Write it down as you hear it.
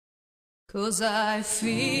'Cause I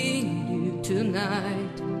feel you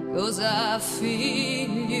tonight, 'cause I feel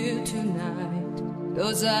you tonight,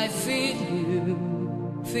 'cause I feel you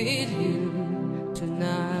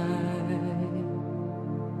tonight.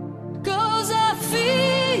 'Cause I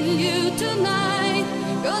feel you tonight,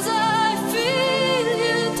 'cause I feel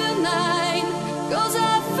you tonight, 'cause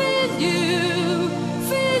I feel you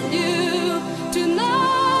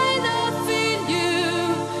tonight. I feel you,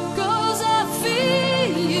 'cause I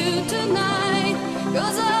feel you tonight,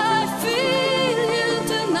 'cause I feel you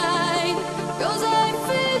tonight, 'cause I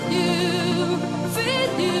feel you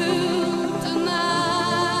tonight.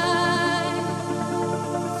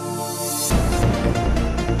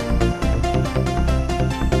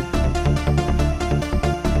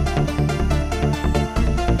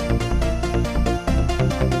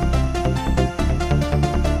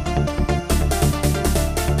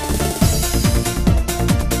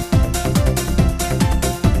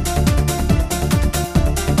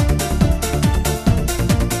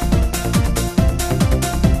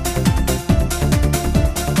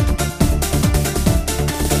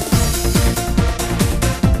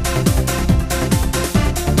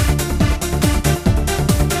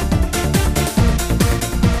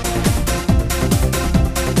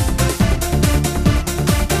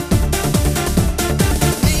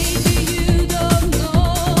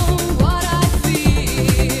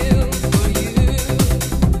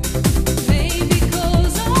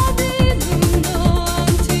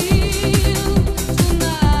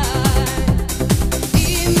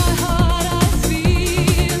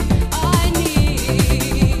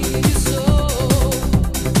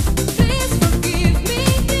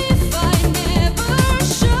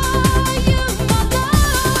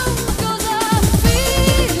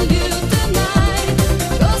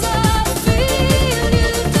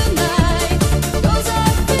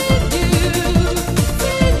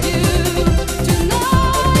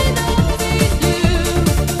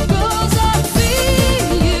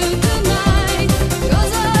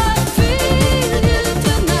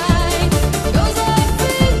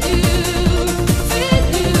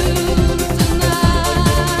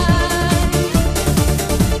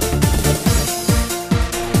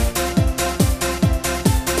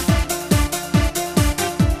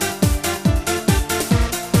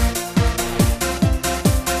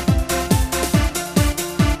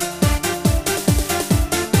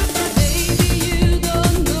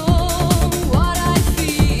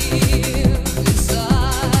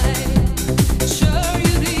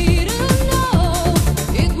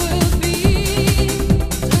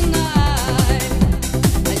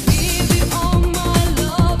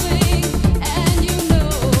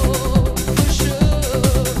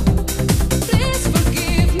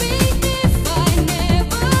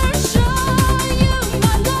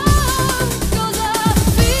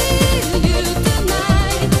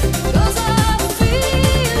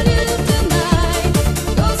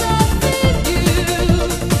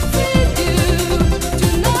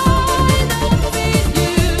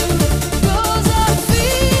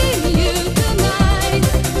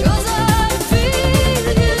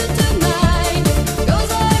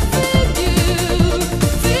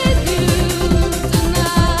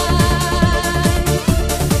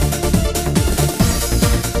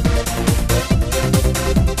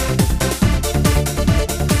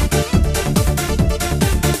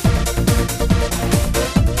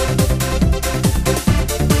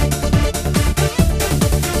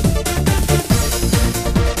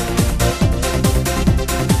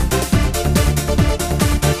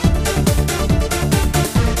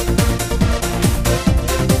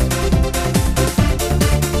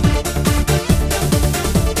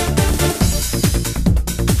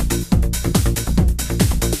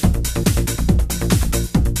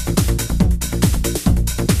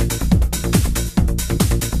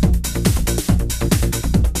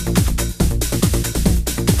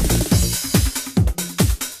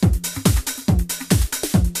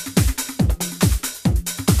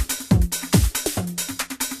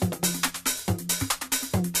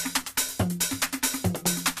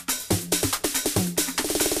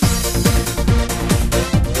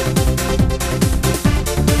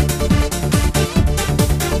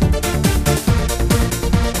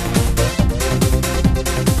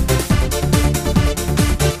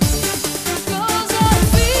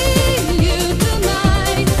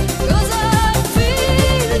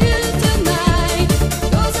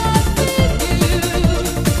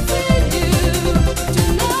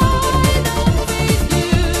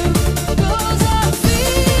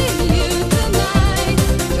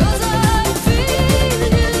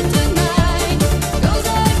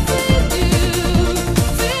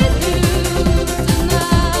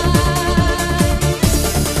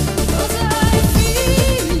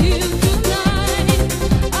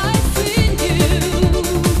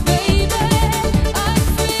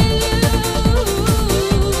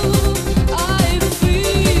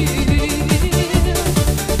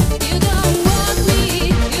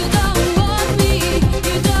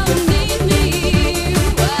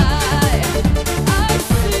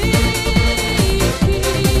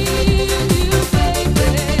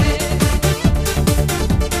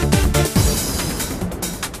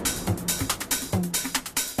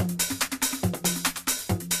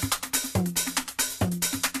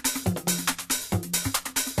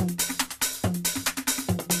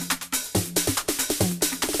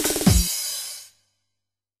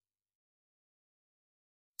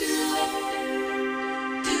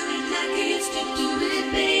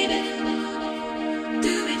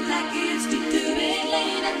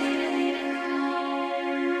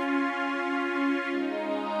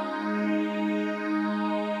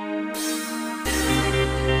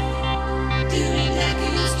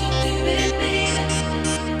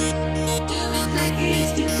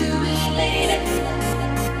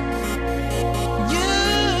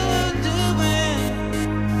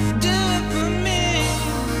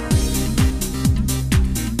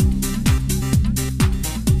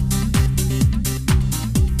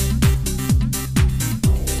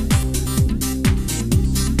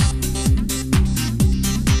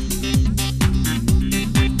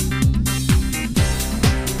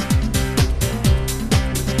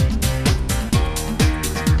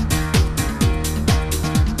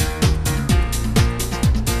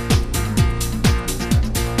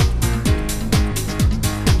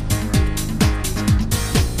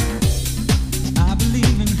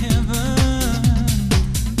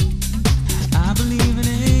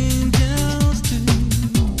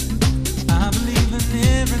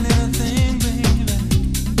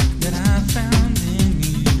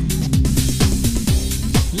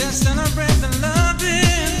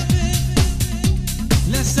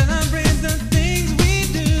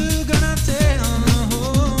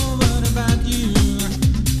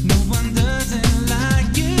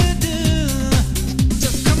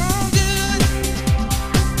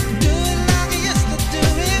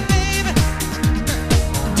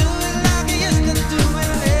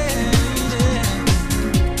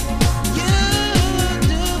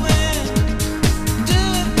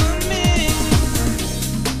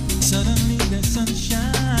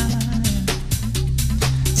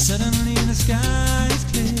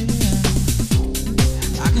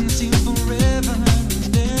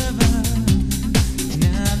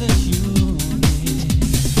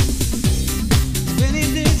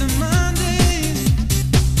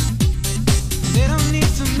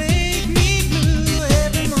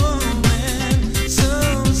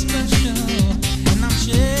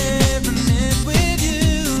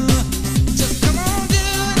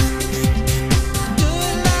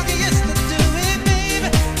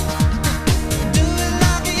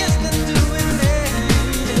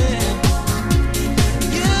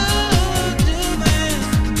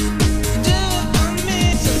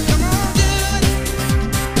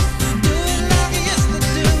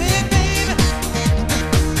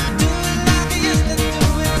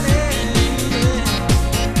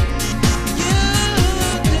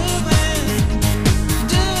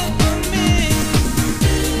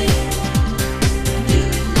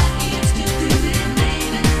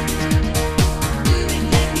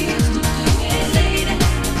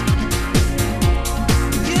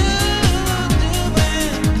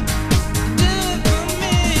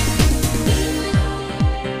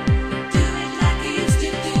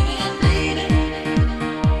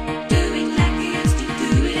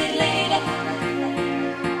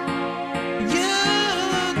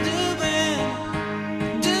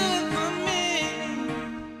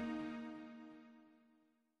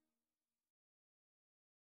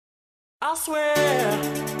 I swear,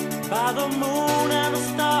 by the moon and the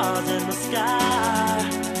stars in the sky,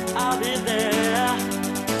 I'll be there.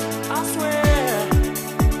 I swear,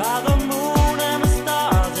 by the moon and the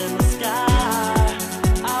stars in the sky,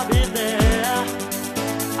 I'll be there.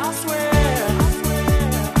 I swear,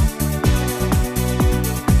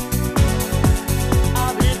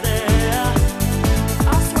 I'll be there.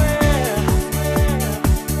 I swear,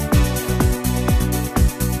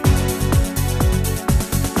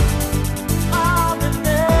 I'll be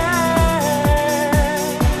there.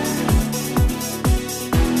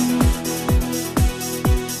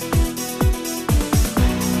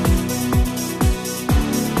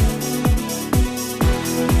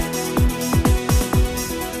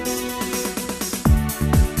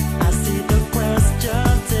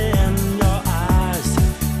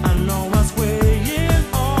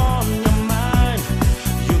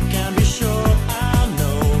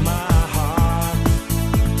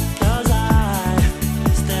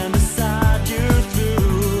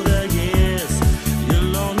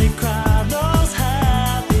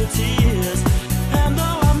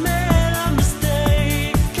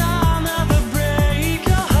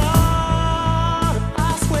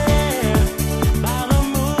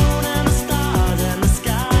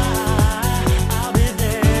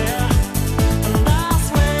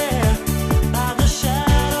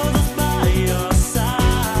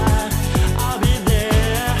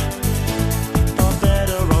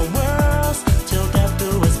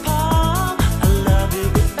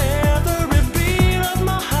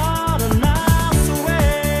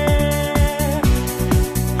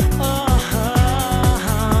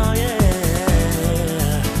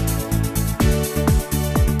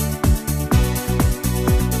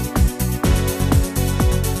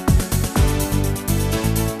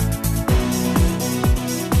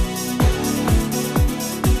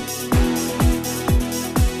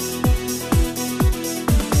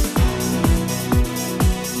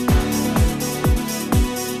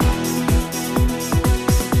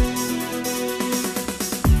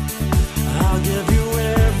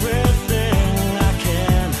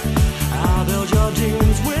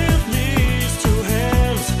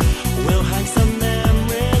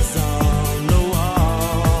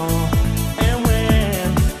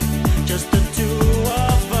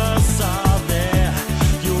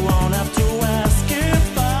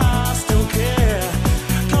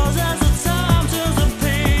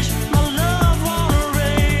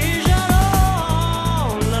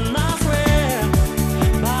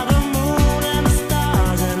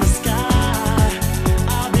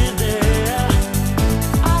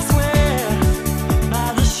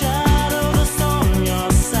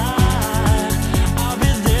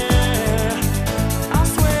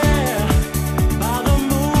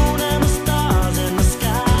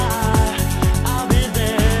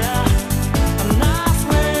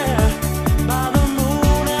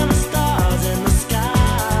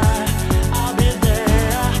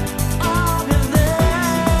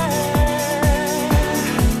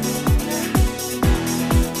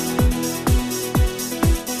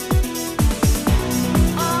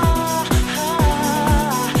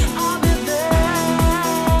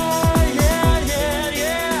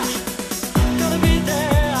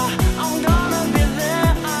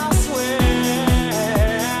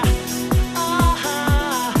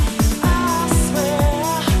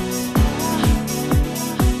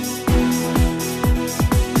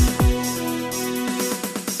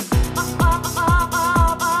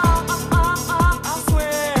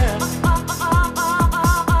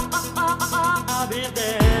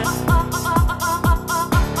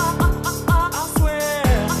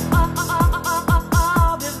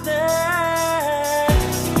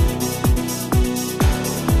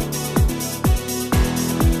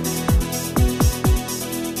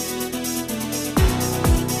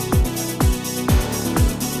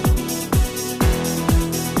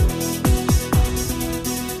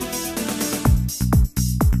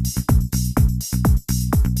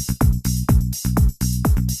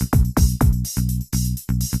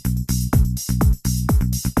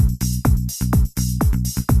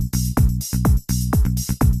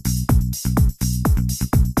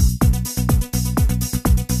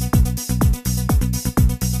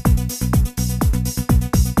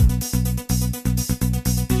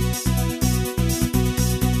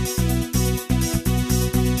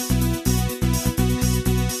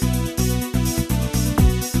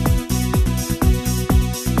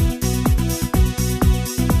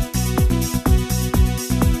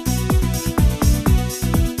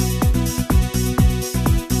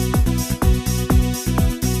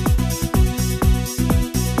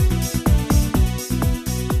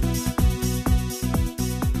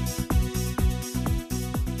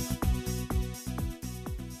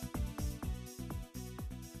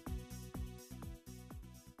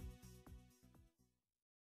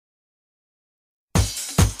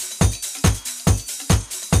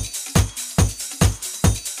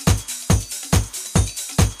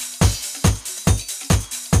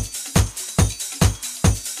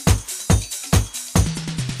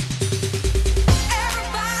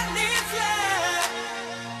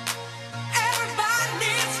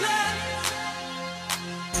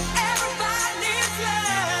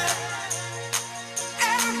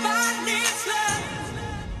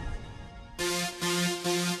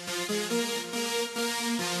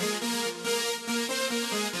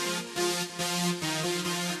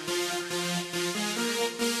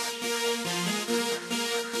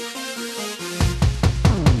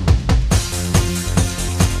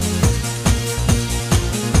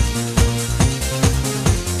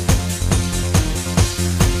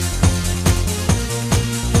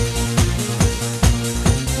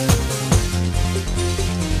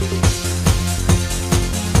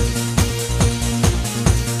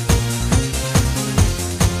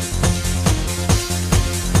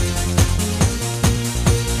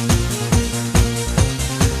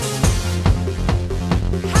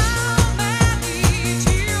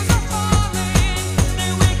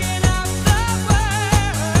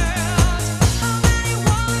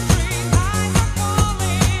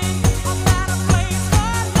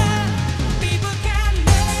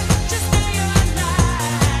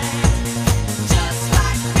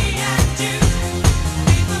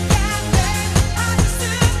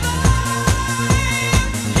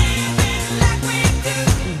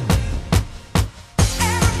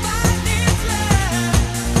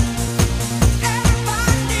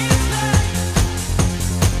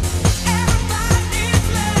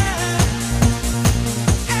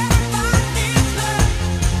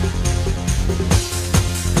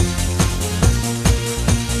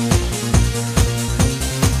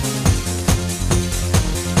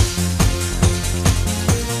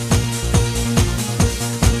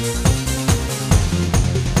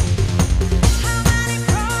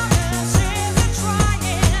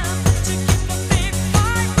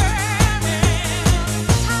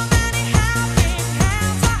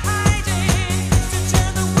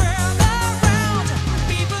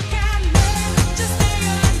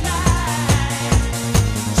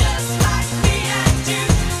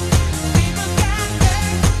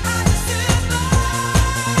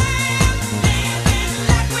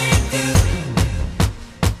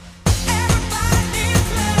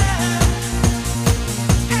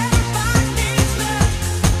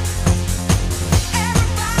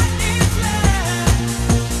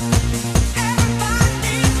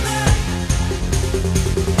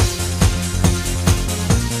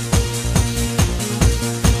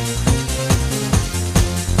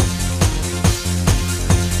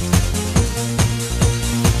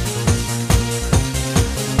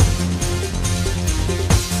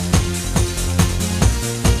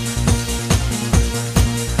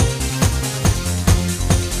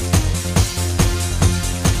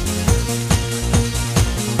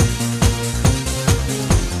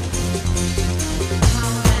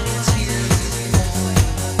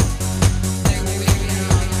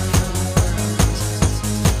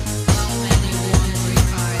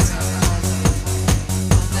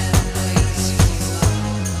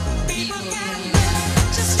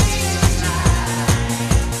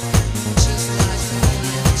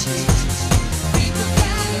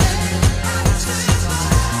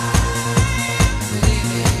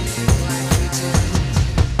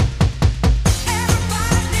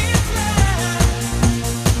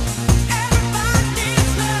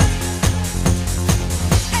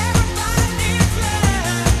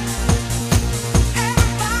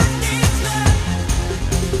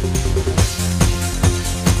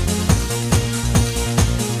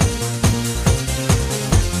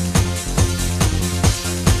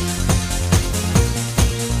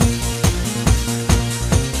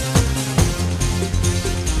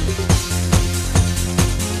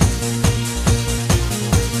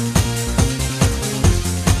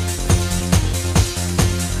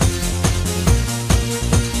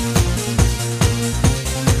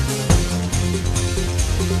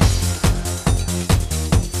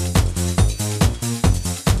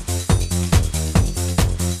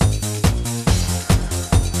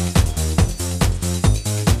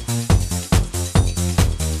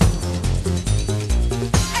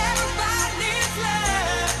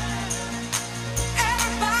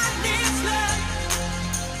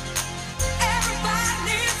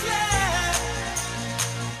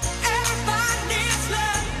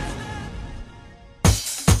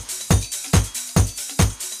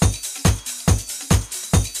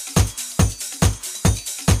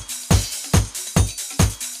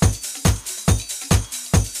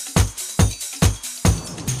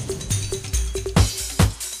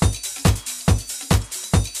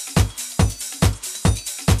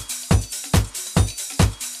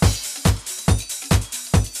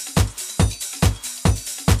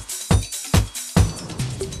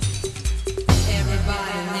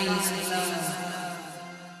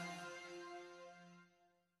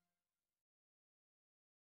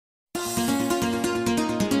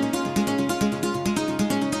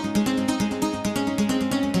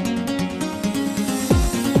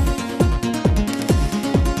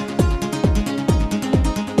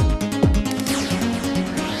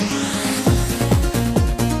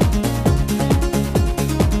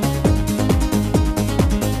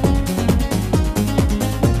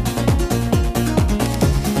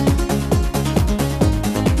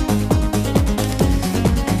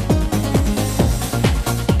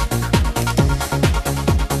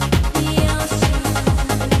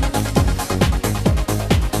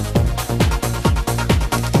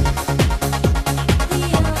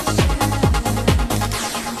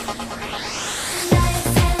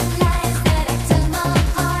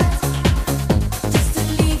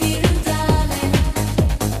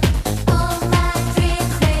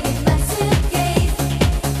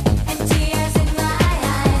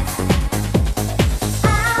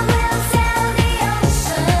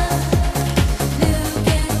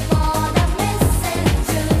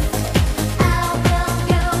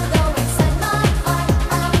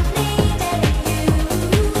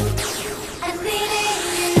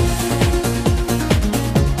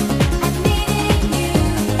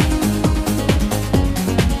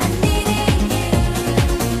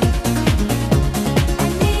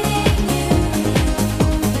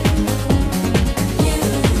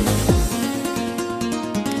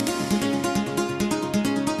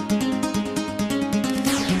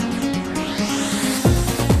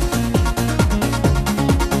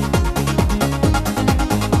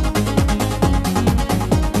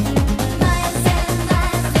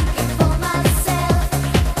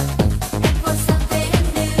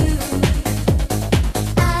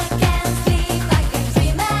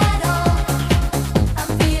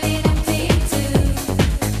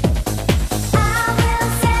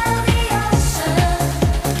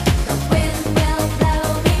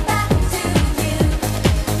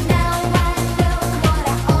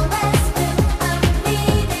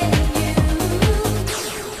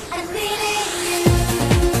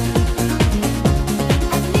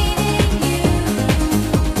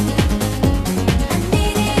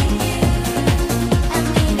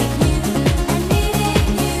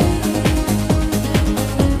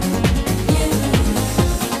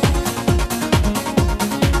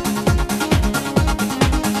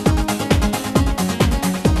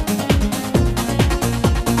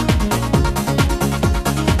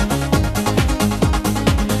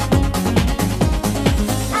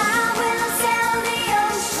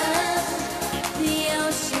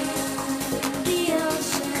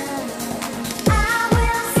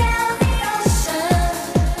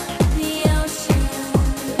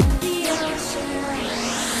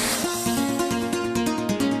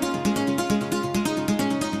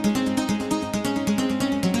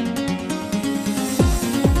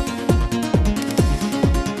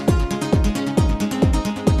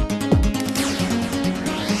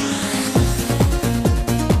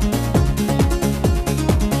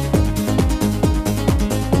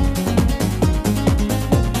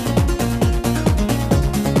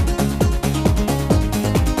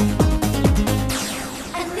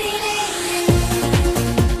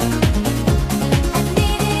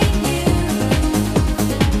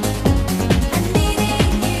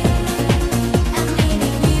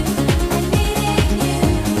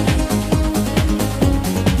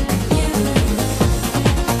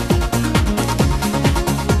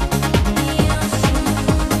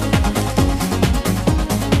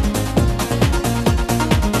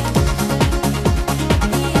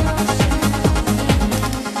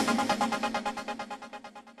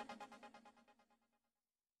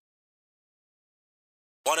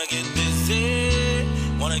 Wanna get busy,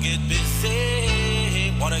 wanna get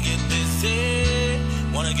busy, wanna get busy,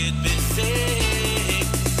 wanna get busy.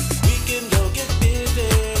 We can go get busy,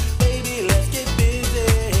 baby, let's get busy.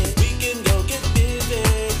 We can go get busy,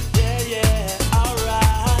 yeah, yeah,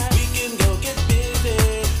 alright. We can go get busy,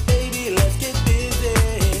 baby, let's get busy.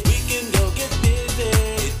 We can go get busy,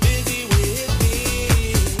 get busy with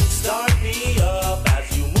me. Start me up as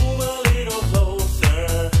you move a little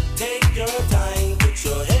closer. Take your time, put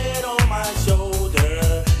your head on my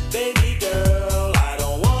shoulder. Baby girl, I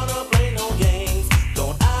don't wanna play no games.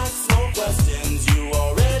 Don't ask no questions, you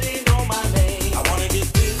already know my name. I wanna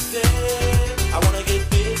get busy, I wanna get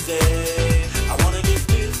busy, I wanna get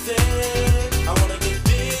busy, I wanna get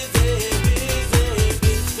busy, busy,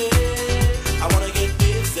 busy. I wanna get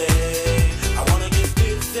busy, I wanna get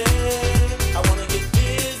busy, I wanna get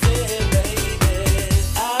busy, baby.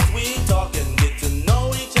 As we talk and get to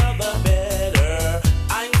know each other better,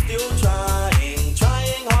 I'm still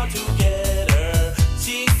trying hard to get her.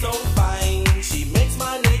 She's so fine, she makes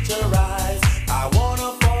my nature rise. I wanna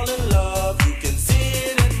fall in love, you can see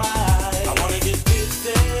it in my eyes. I wanna get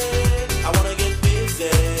busy, I wanna get busy,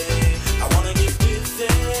 I wanna get busy,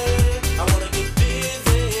 I wanna get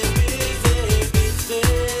busy, busy, busy.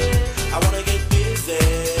 I wanna get busy,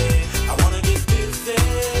 I wanna get busy,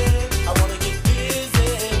 I wanna get busy,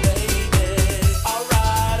 baby.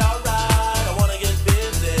 Alright, I wanna get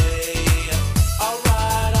busy.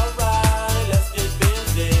 Alright, let's get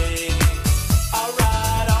busy.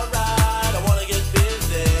 Alright, I wanna get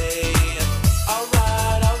busy.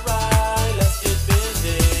 Alright, let's get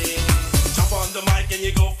busy. Jump on the mic and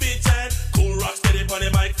you go featured. Cool rock steady on the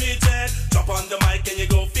mic featured. Jump on the mic and you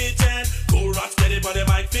go featured. Cool rock steady on the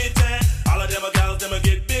mic featured. All of them are gals, them a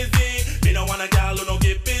get busy. Me no want a gal who don't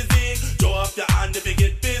get busy. Throw up your hand if you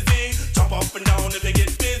get busy. Jump up and down if you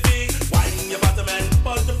get busy. Wine your bottom and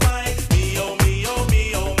butterfly. Me oh me oh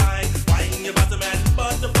me oh my. Wine your bottom and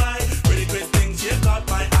butterfly. Pretty twisting, she caught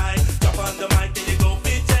my eye. Jump on the mic and you go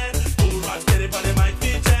featured. Cool rock steady on the mic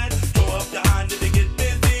featured. Throw up your hand if you get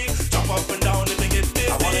busy. Jump up and down if you get busy.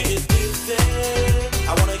 I wanna get busy,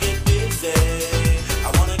 I wanna get busy, I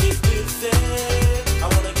wanna get busy, I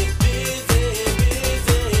wanna get busy,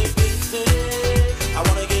 busy, busy. I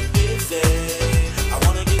wanna get busy, I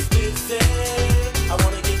wanna get busy, I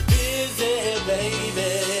wanna get busy, baby.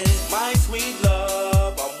 My sweet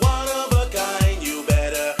love, I'm one of a kind. You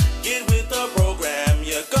better get with the program,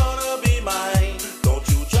 you're gonna be mine. Don't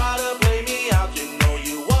you try to play me out, you know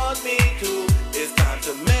you want me to. It's time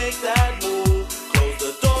to make that move. Close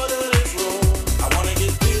the door to this room. I wanna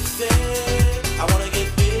get busy, I wanna get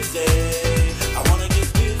busy, I wanna get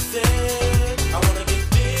busy, I wanna get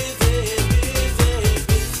busy, busy,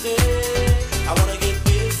 busy. I wanna get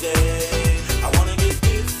busy, I wanna get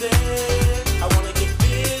busy, I wanna get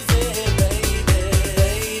busy, baby,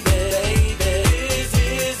 baby, baby. Busy,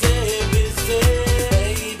 busy, busy,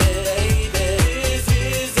 baby, baby. Busy,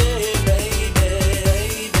 busy, baby,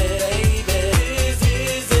 baby, baby. Busy,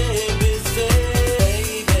 busy, busy,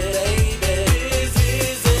 baby, baby. Busy,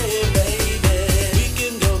 busy, baby. We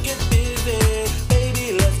can go get busy, baby,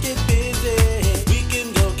 let's get busy. We can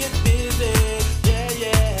go get busy, yeah,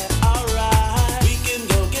 yeah, alright. We can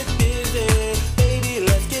go get busy, baby,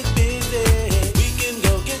 let's get busy. We can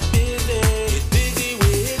go get busy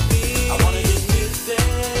with me. I wanna get busy,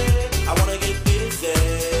 I wanna get busy,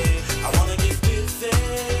 I wanna get busy,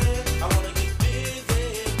 I wanna get busy,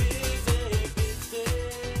 busy, busy.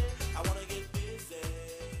 I wanna get busy,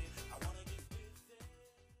 I wanna get busy.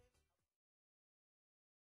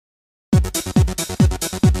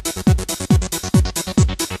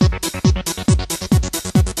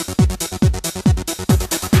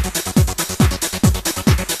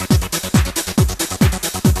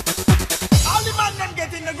 All the man them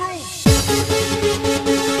get in the groove.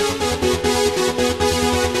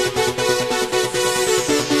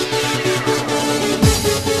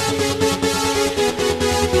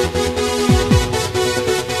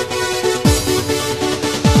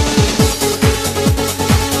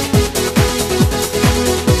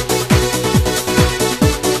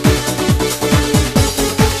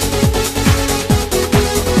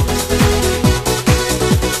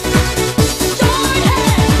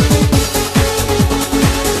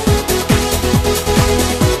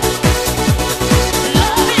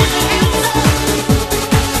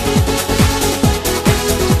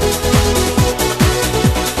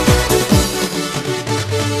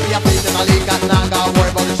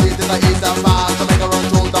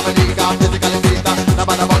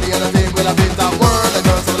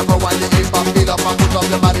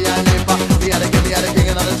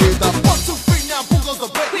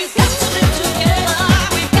 We've got to live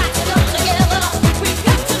together.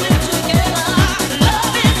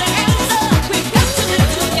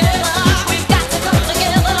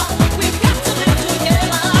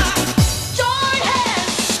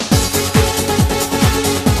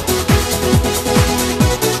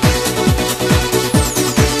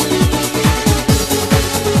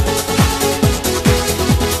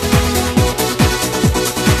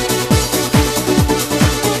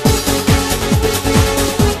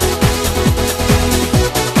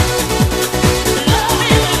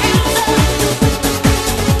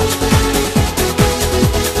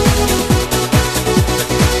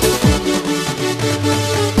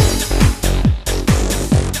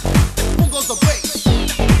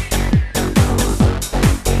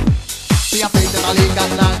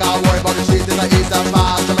 eat and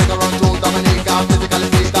fast to make her run through Dominica, physically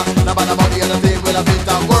fit. Now bad body and the thing with a bit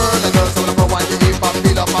of world. The girls so for one you eat and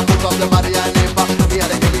feel up and put up the body and nip. We are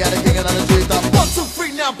the king and the street. 1, 2,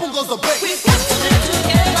 3 now, boom goes the bass. We've got to live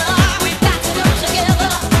together. We've got to go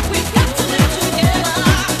together. We've got to live together.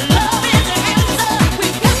 Love is the answer.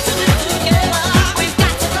 We've got to live together. We've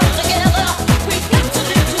got to go together. We've got to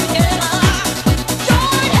live together.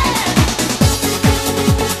 Join hands.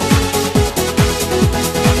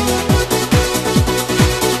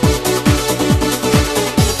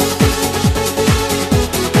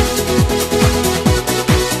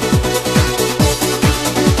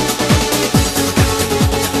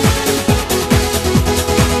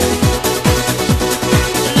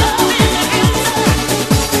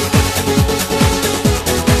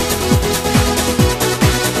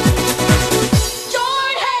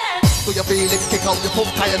 Do you feel it? Kick out your foot,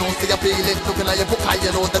 you know, so you feel it. Looking at your book,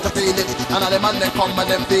 you know that you feel it. And all the man them come and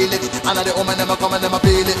them feel it. And all the woman them a come and them a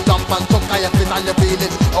feel it. Jump and tuck, you fit and you feel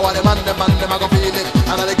it. Oh, all the man them a go feel it.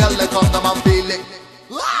 And all the girl they come them and feel it.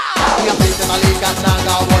 You feel it, I leak and now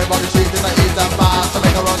go worry about the street. It's a eat and fast to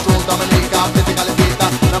make a run through Dominica, physically fit.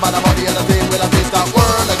 No matter body and the thing with a fit.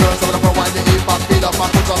 World, the girls over the front one, you eat and feel up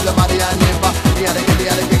and put up your body and nip. Me and the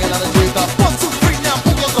king and the street. 1, 2, 3 now,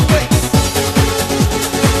 who goes the bass?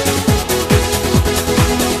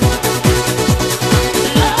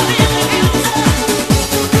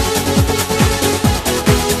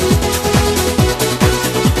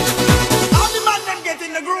 All the man them get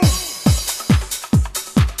in the groove.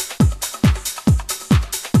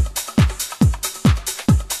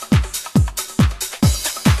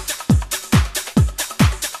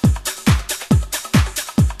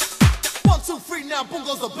 One, two, three, now boom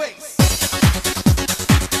goes the bass.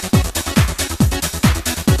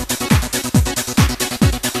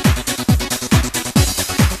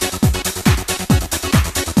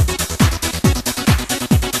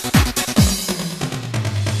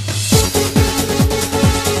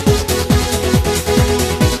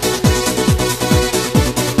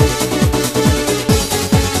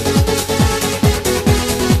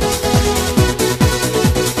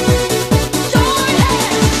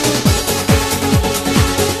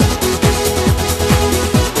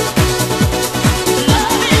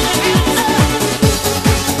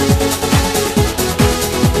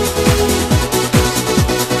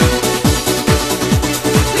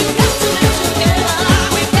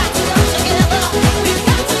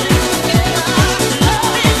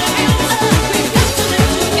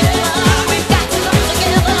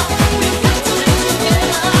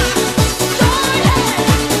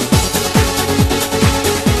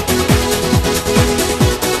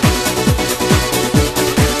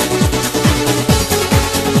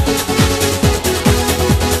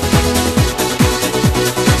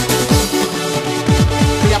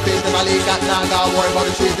 Now go worry about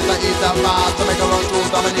the street, it's a eat and fast to make a run through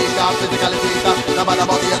Dominica, physically fit. No matter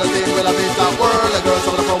body and the thing with a bit of world. The girls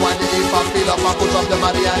over the front one you eat and feel up and put up the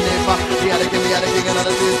body and nip. Me and the king and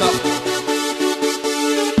the street.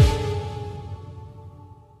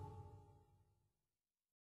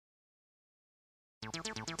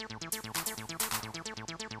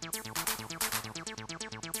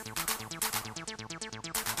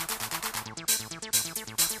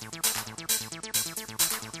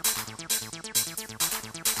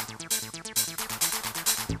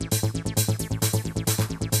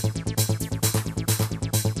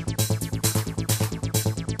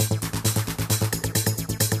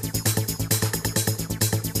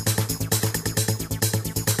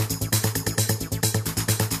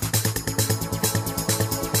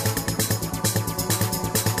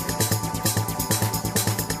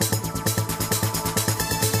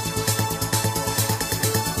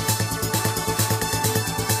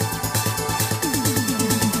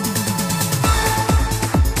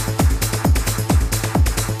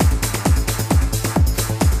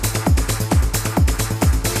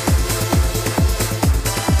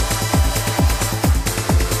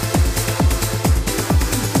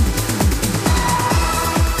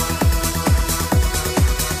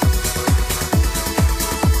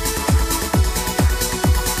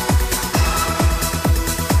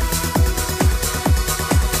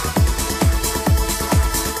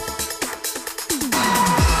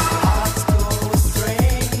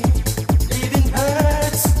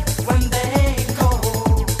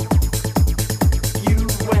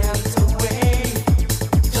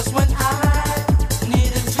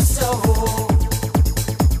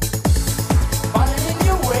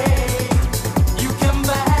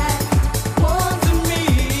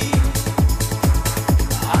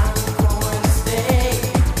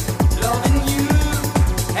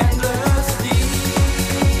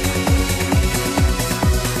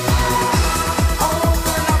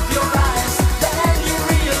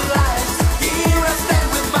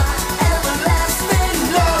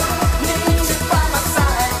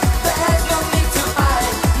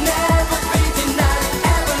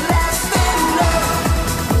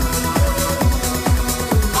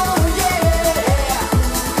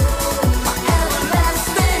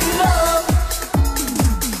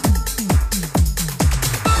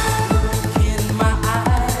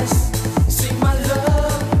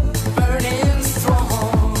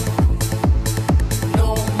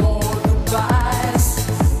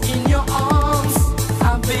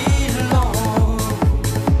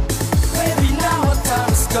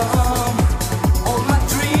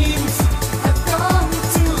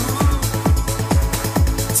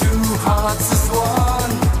 hearts as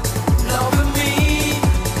one, loving me,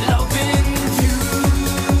 loving you.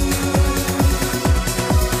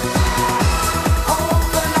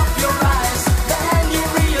 Open up your eyes, then you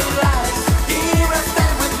realize, here I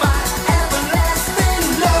stand with my everlasting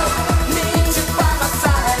love. Need you by my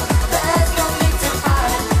side, there's no need to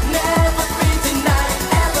hide, never be denied.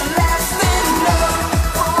 Everlasting love,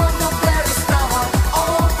 from the very start.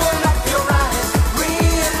 Open up your eyes,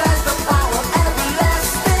 realize the power of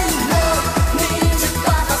everlasting love. Need you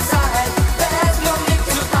by my side, there's no need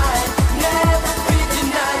to hide, never be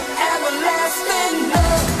denied. Everlasting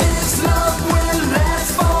love, this love will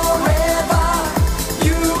last forever.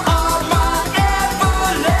 You are my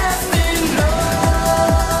everlasting love.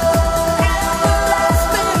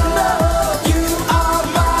 Everlasting love, you are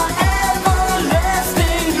my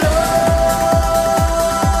everlasting love.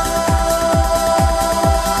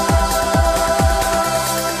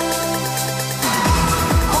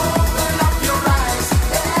 Open up your eyes,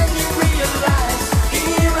 then you realize,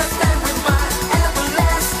 here I stand with my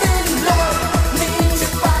everlasting love. Need you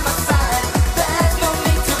by my side, there's no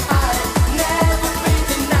need to hide, never be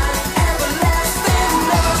denied. Everlasting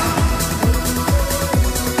love.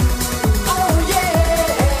 Oh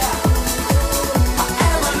yeah, my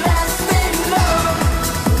everlasting love.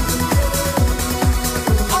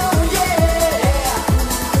 Oh yeah,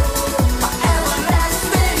 my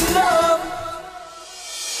everlasting love.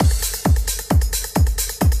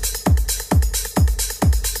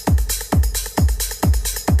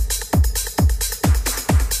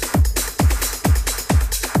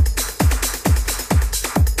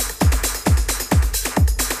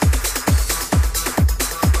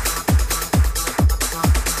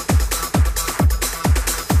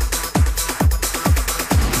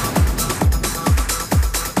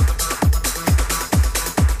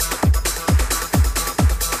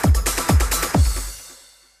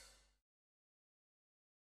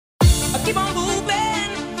 I keep on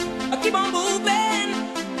moving, I keep on moving,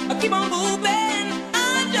 I keep on moving,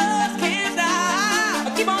 I just can't stop. I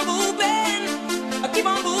keep on moving, I keep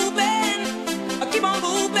on moving, I keep on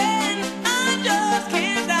moving, I just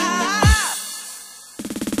can't stop.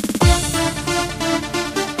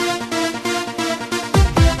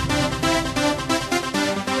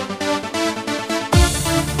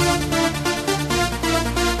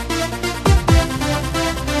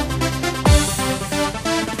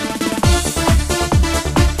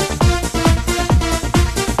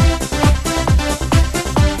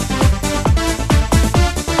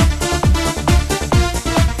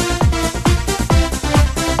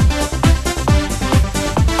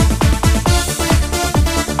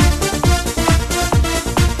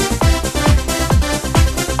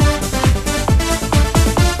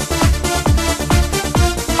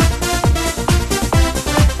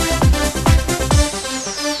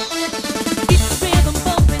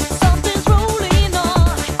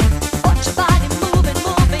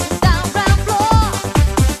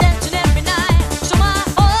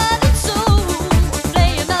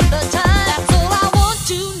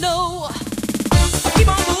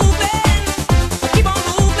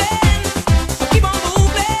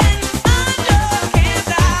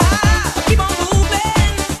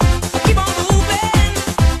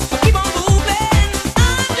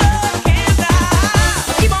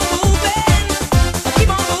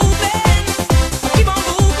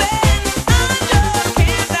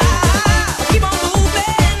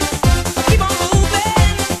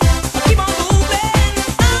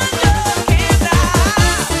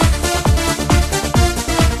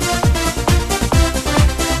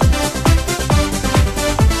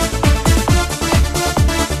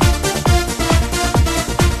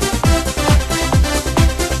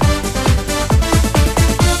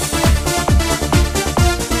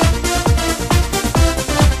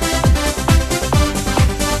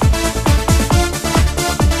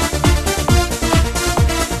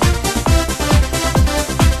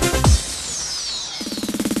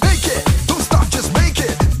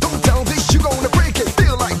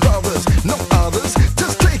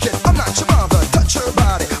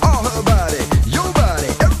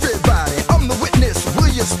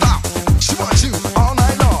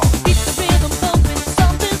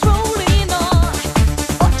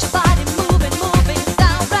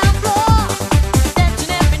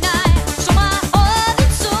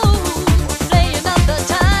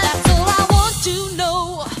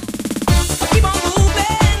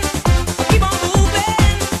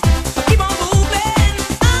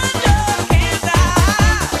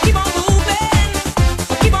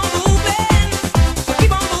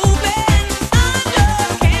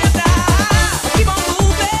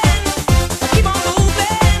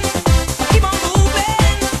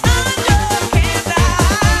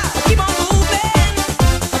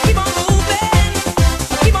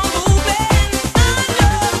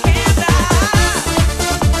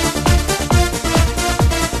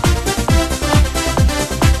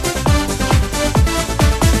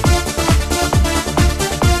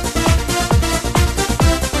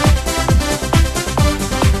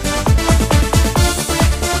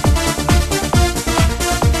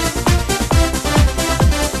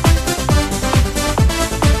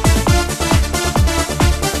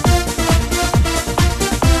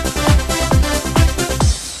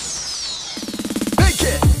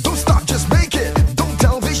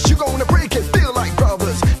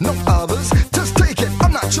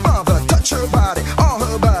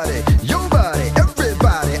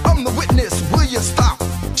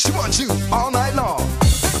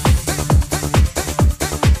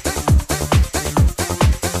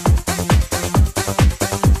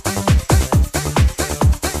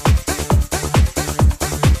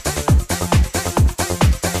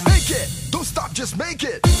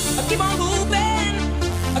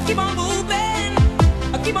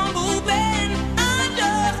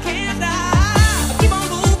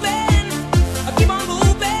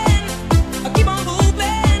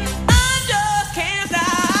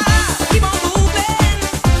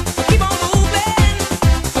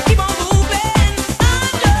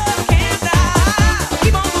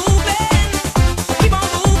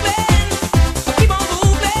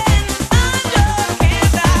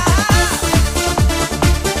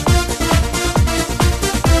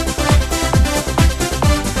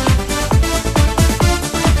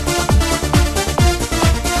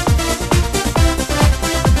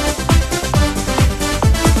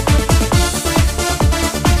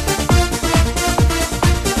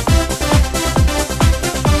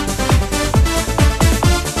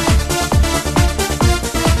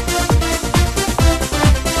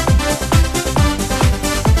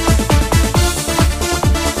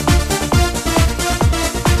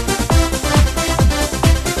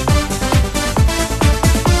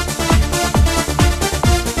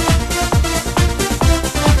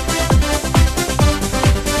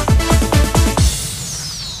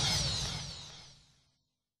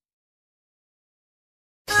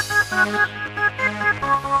 Moving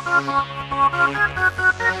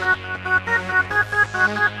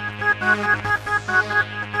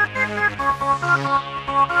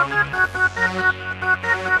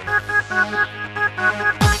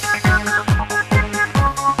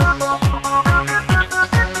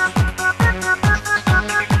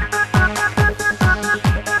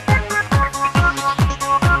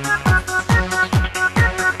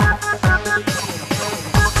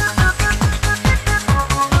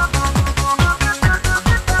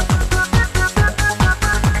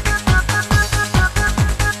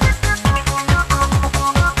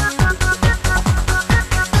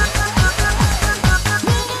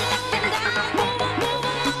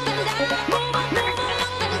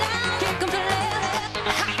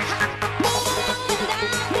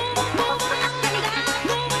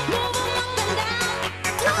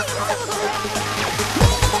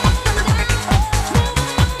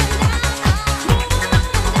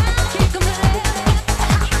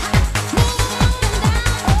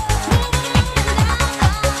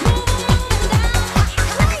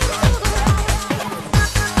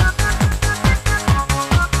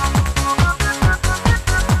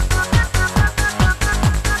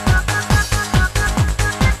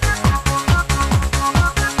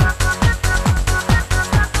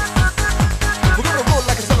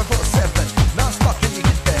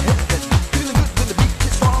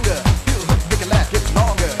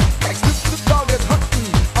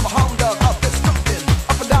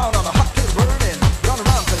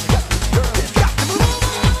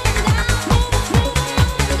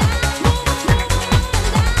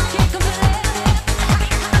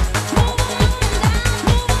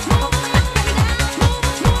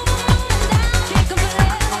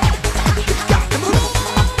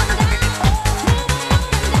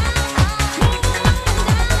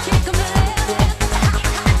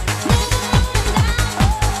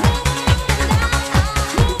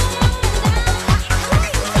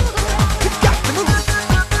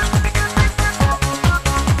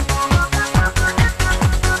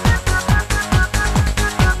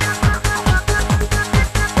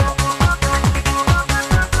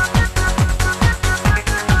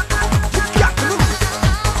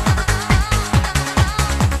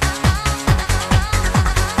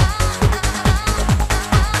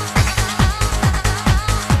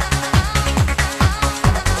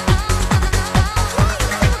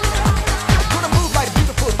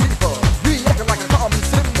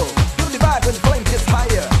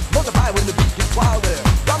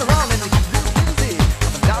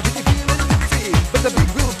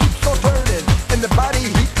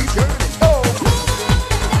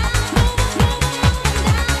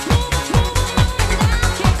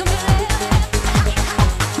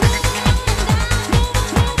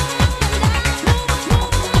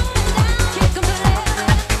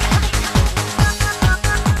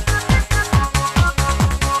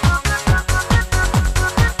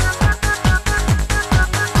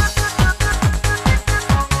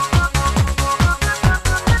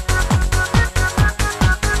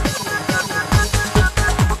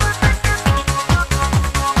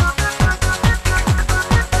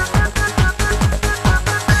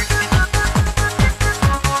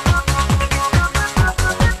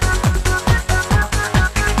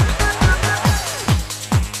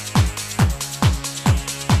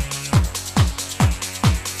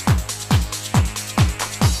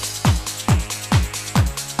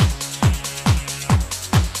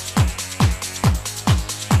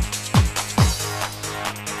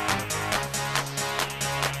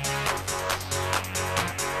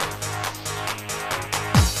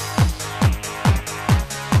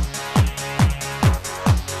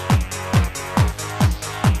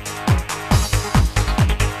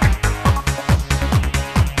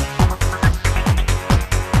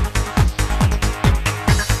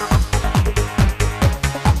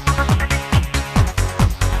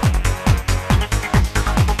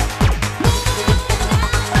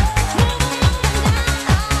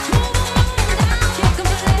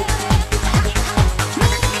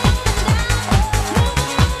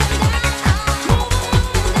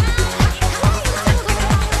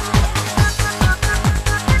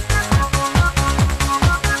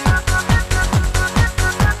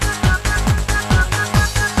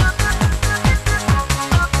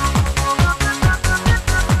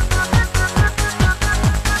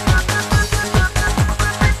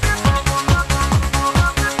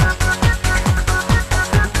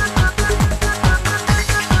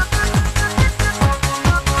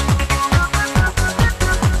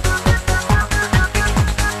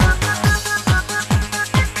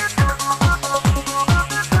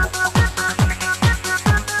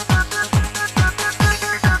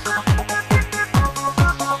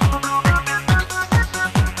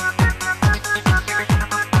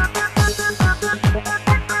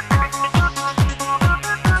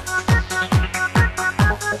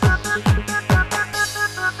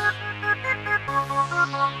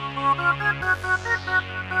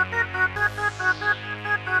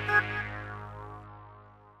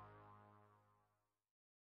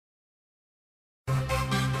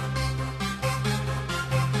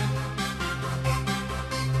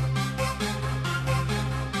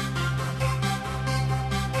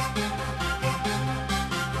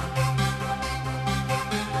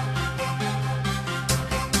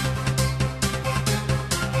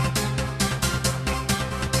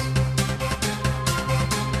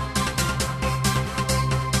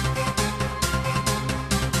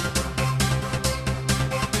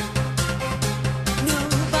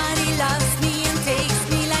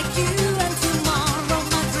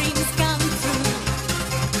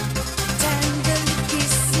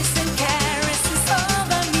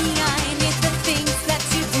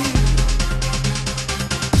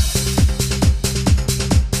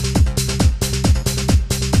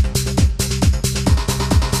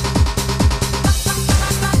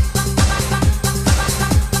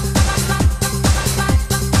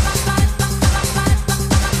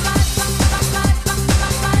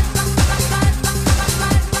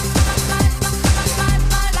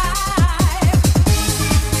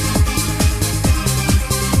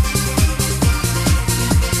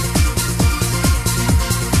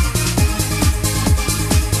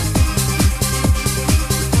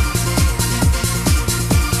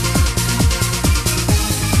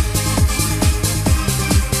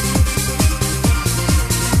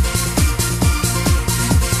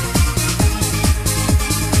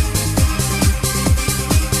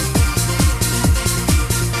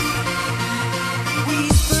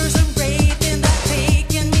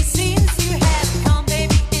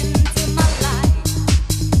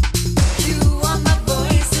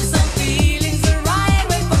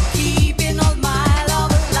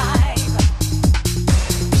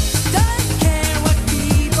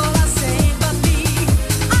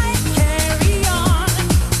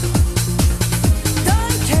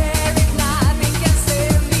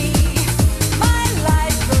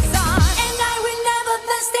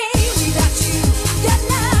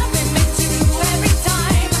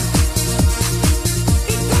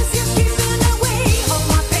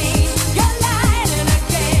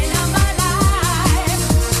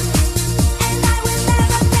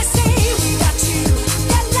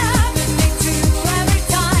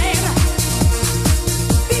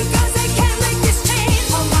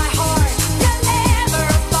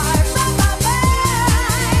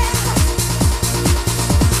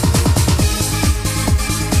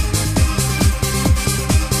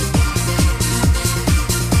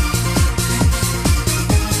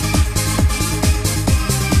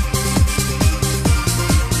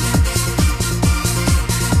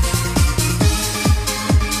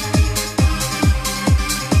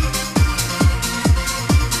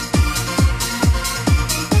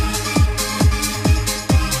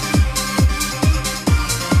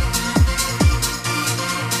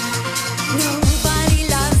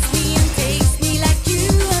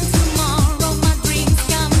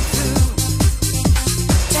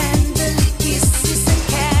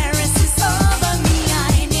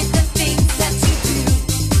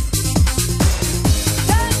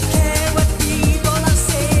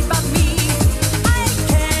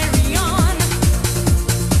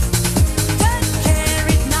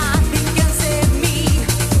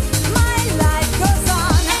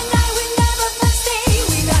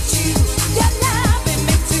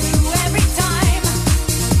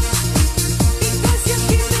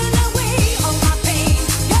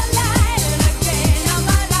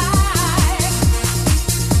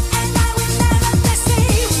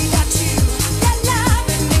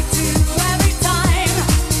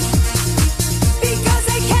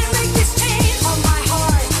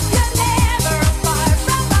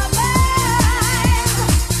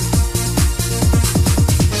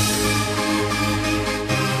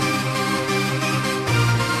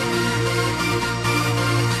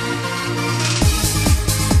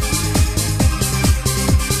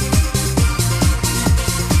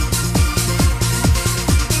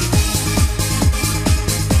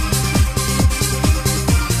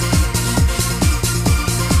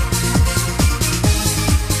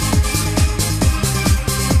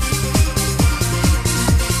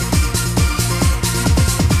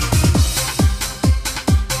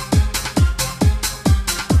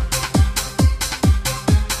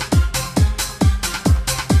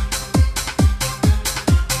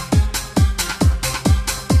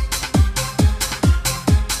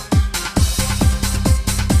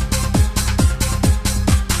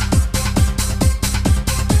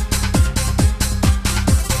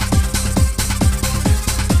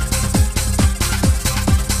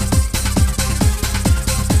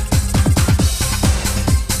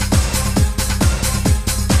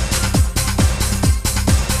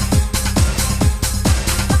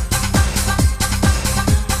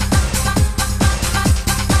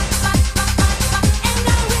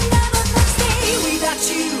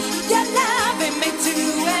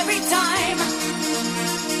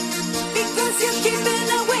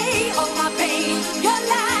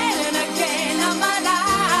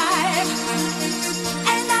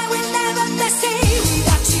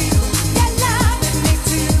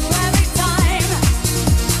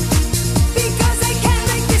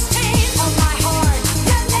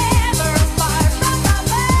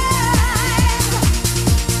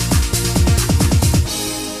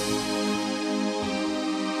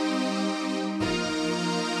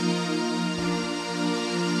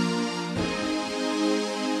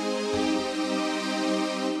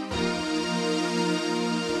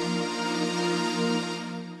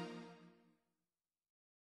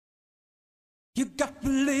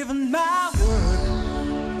believe in my word.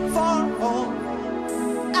 For all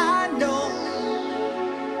I know,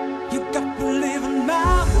 you got to believe in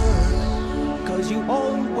my word, 'cause you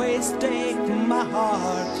always stay in my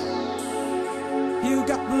heart. You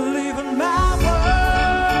got to believe in my word.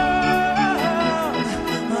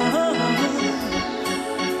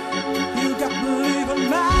 You got to believe in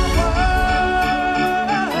my word.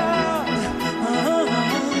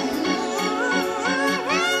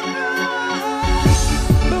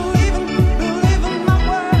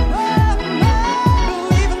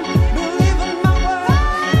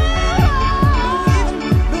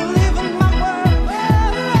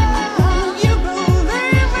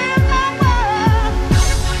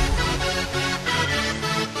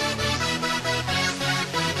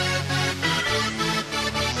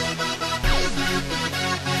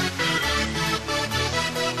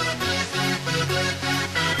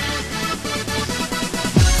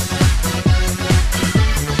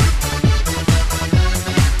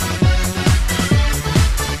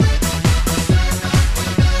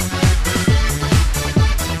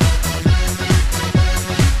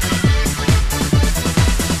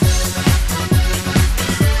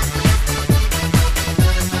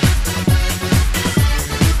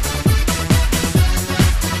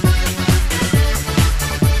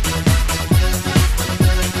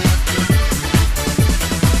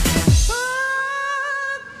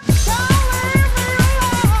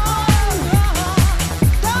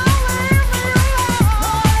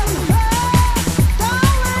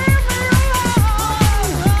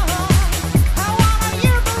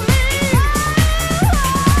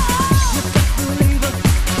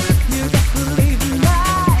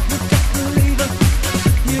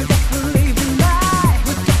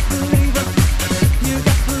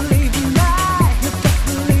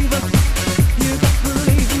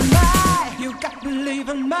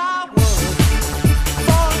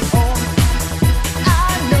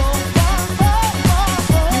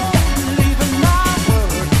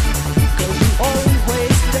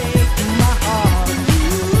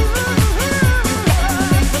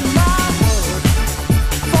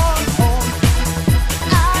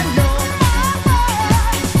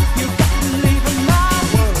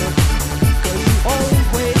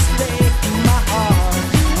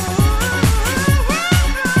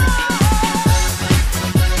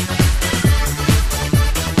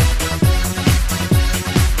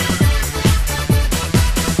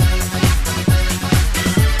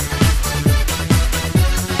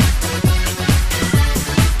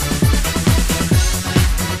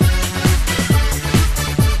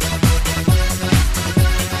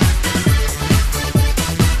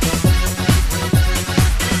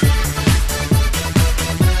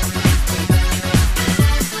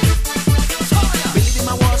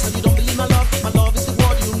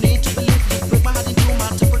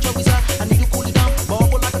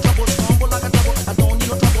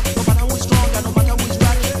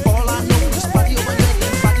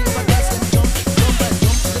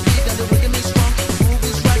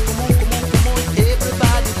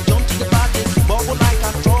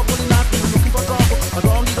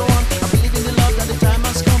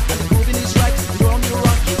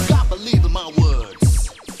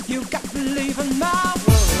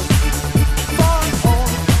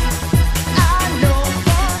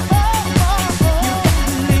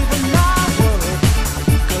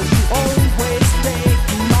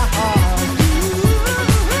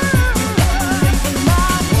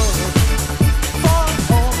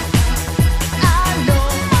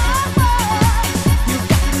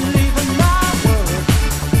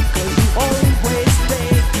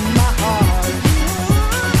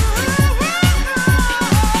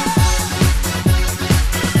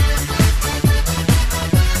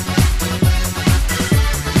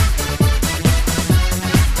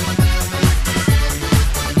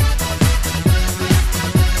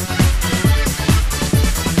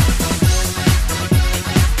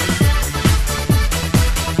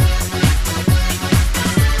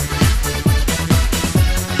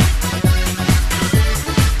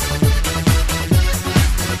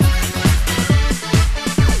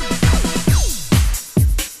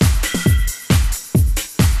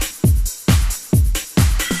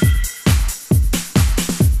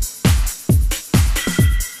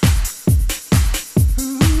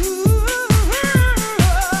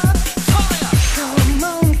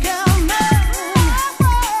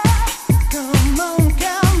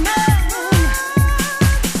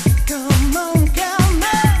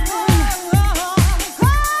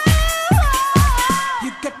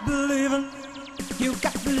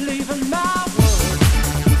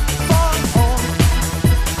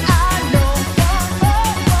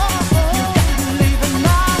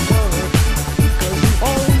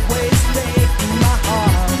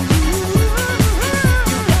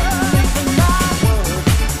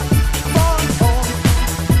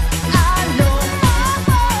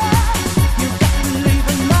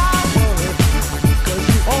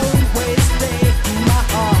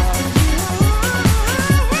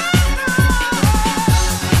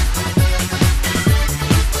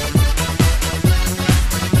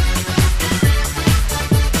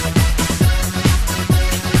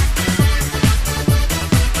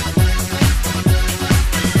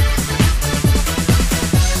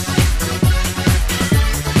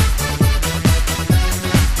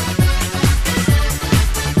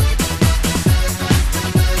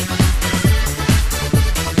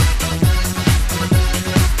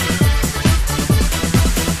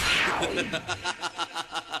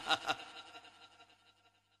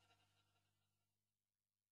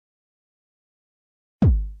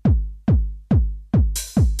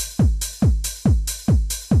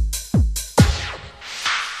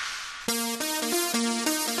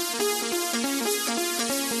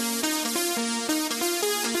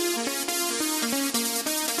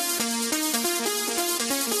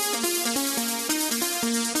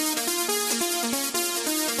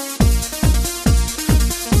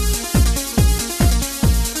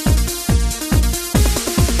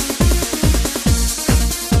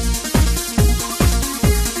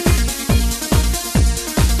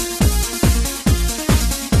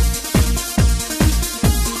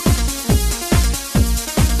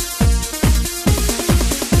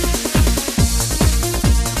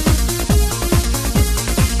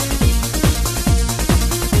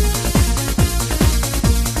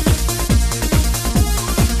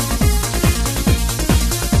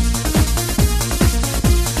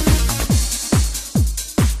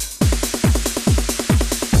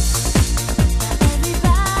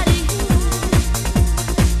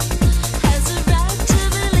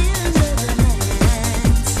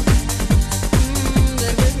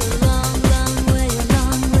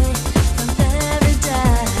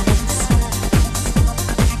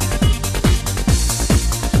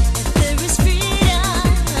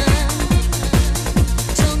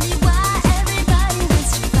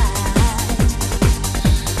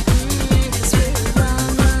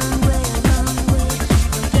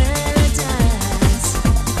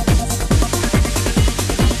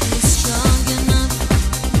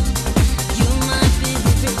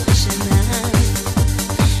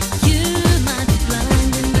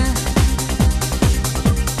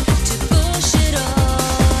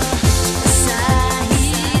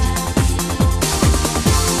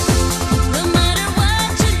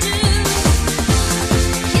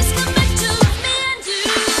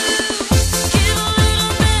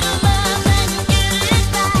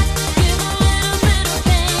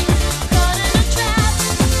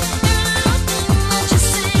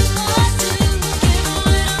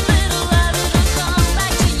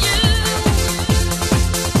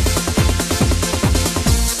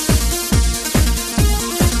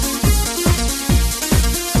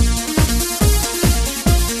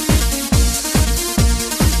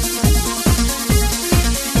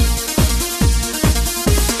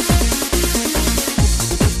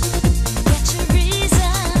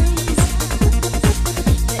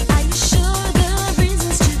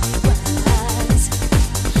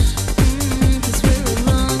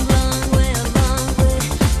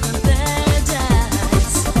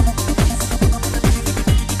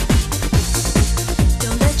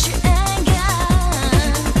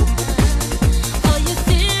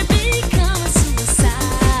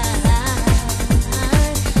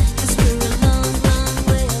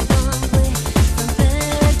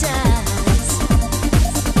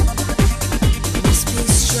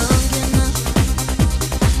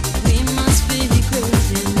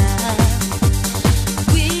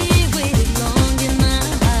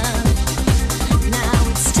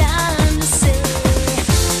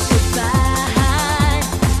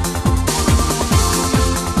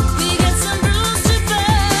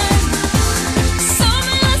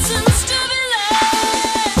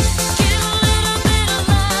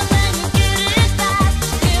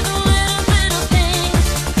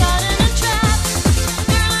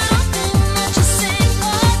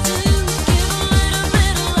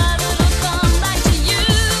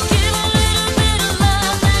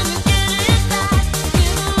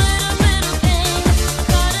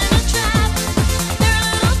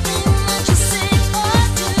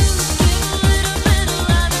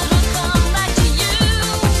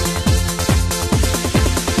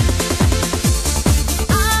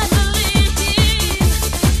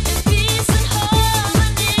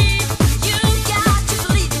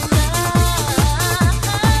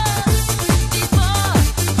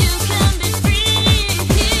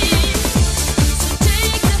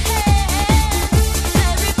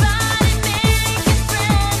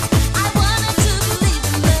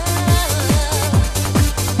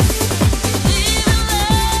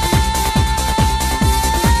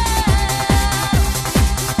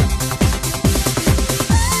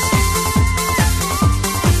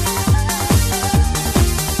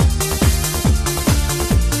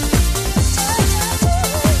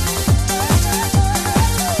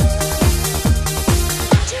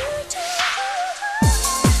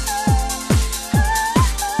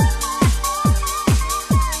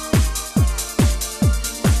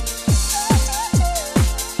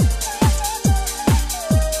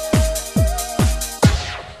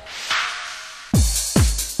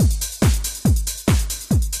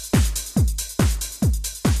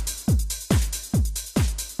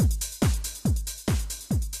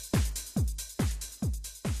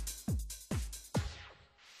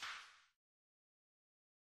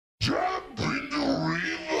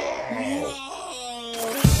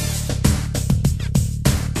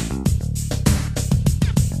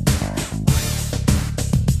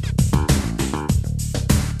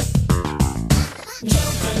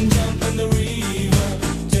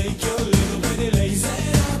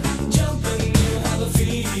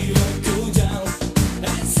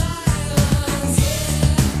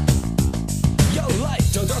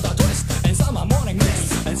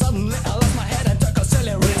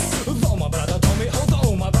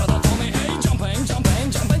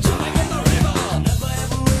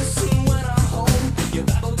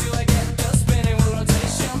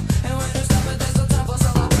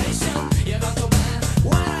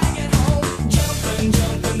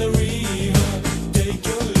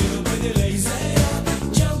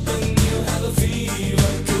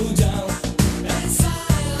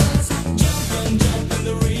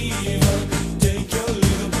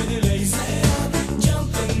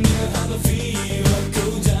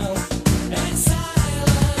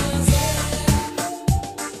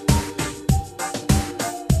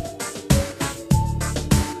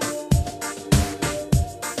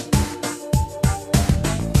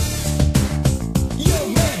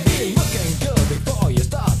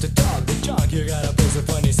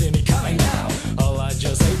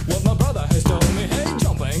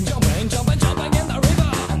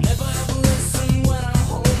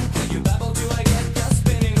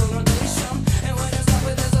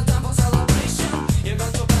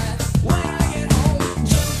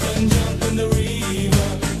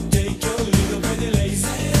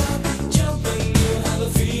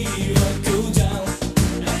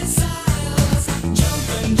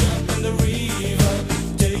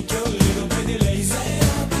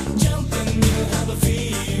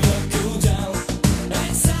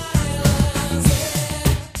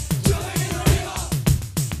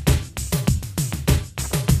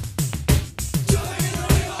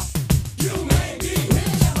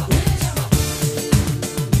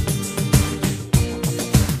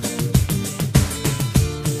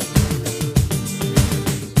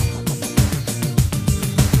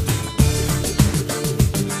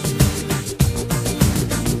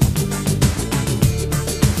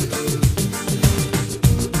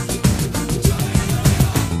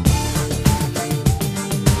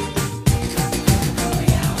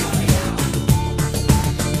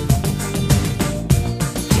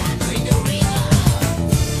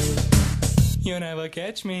 never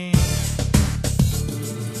catch me.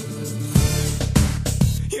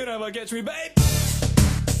 You never catch me, babe.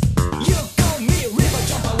 You call me a river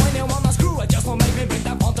jumper when you wanna screw. I just won't make me break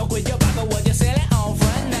that photo with your back. But would you sell it on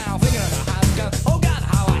friend now? Figuring out how it's gone. Oh God,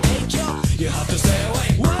 how I hate you. You have to stay away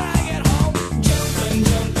when I get home.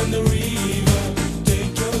 Jump in the river.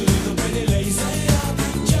 Take your little penny lazy up.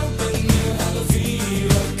 Jump in here, how the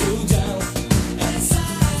fever cool down. And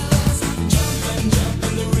silence. Jump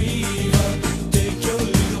in the river. Take your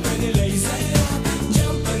little penny lazy up.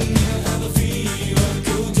 Jump in here, how the fever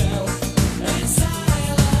cool down. And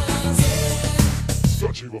silence, yeah.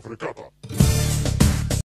 Facevo frecata.